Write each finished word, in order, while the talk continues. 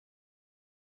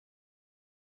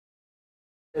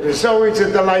It is always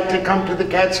a delight to come to the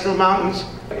Catskill Mountains,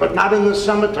 but not in the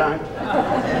summertime.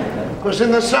 Because in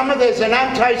the summer there's an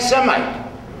anti-Semite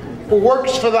who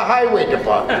works for the highway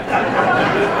department.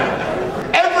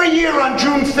 Every year on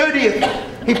June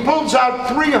 30th, he pulls out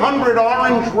 300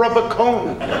 orange rubber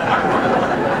cones.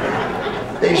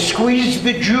 They squeeze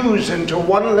the Jews into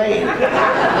one lane.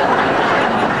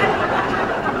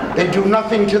 They do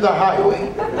nothing to the highway.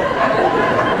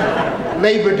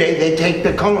 Labor Day, they take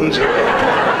the cones away.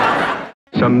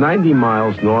 Some 90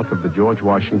 miles north of the George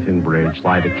Washington Bridge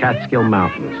lie the Catskill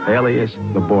Mountains, alias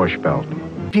the Borscht Belt.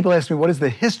 People ask me, what is the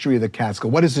history of the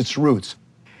Catskill? What is its roots?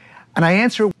 And I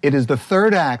answer, it is the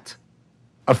third act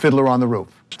of Fiddler on the Roof.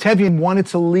 Tevye wanted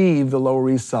to leave the Lower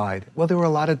East Side. Well, there were a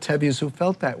lot of Tevyes who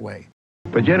felt that way.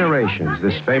 For generations,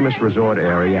 this famous resort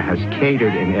area has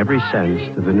catered in every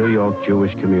sense to the New York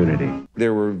Jewish community.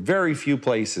 There were very few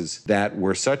places that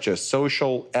were such a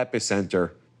social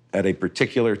epicenter at a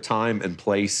particular time and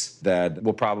place that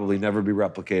will probably never be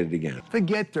replicated again.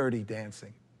 Forget Dirty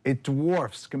Dancing. It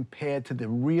dwarfs compared to the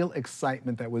real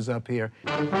excitement that was up here.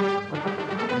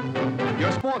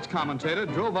 Your sports commentator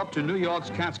drove up to New York's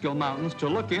Catskill Mountains to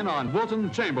look in on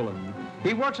Wilton Chamberlain.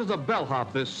 He works as a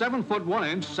bellhop, this 7'1",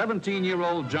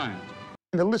 17-year-old giant.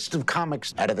 The list of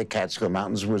comics out of the Catskill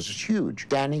Mountains was huge.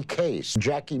 Danny Case,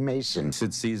 Jackie Mason.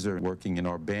 Sid Caesar working in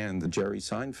our band, Jerry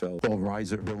Seinfeld, Bill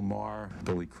Reiser, Bill Maher,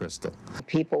 Billy Crystal.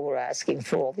 People were asking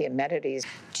for all the amenities.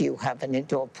 Do you have an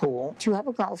indoor pool? Do you have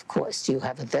a golf course? Do you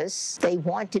have this? They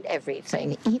wanted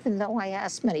everything, even though I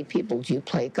asked many people, do you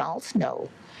play golf? No.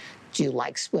 Do you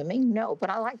like swimming? No, but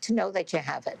I like to know that you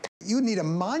have it. You need a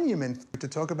monument to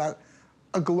talk about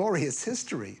a glorious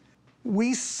history.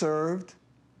 We served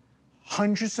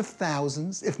hundreds of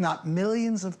thousands, if not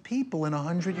millions of people in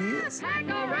 100 years. Take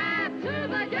a ride to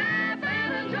the